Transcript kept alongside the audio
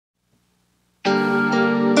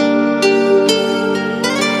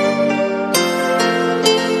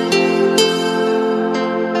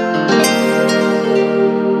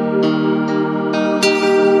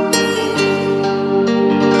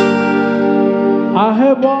I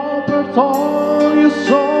have often told you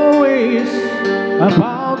stories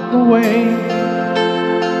about the way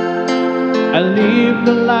I live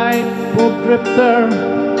the life of drifter,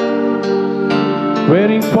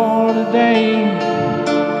 waiting for the day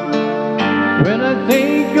when I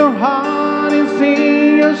take your heart and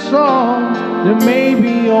sing your songs. Then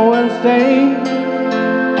maybe you will stay.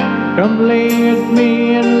 Come lay with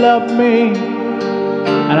me and love me,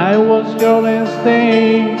 and I will surely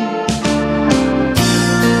stay.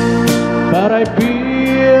 But I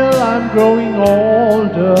feel I'm growing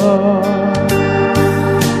older,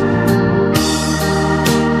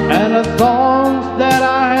 and the songs that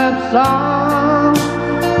I have sung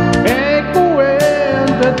echo in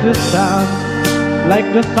the distance like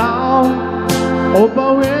the sound of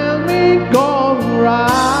a windmill going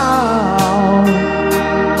round.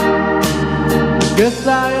 Guess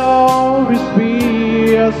I always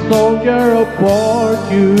be a soldier of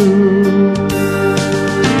fortune.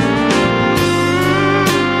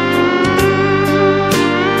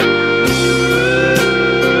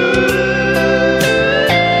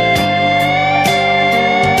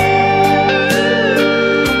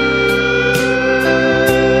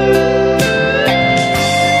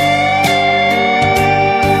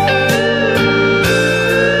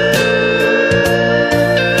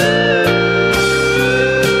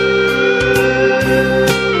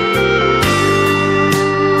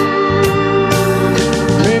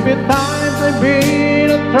 Times I've been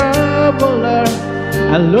a traveler,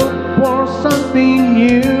 I look for something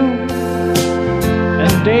new,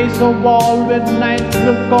 and days of all when nights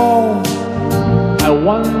will go, I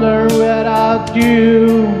wonder without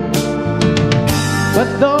you. But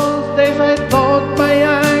those days I thought my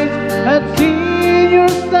eyes had seen you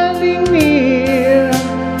standing near.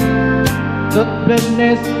 The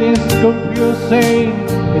blindness is confusing,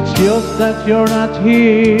 it's just that you're not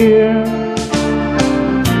here.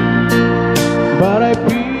 But I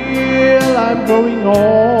feel I'm growing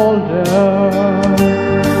older,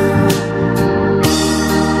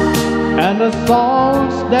 and the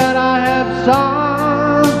songs that I have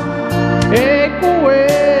sung echo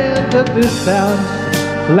in the distance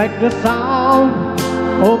like the sound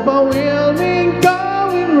of a windmill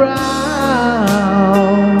going round.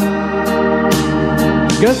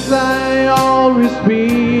 Guess I always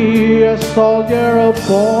be a soldier of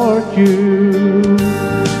fortune.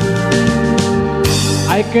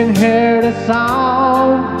 I can hear the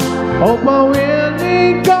sound of a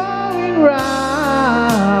windmill going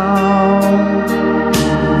round.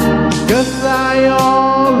 Cause I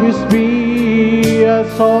always be a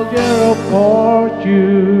soldier of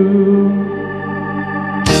fortune.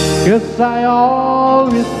 Cause I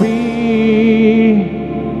always be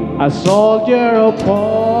a soldier of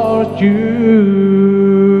fortune.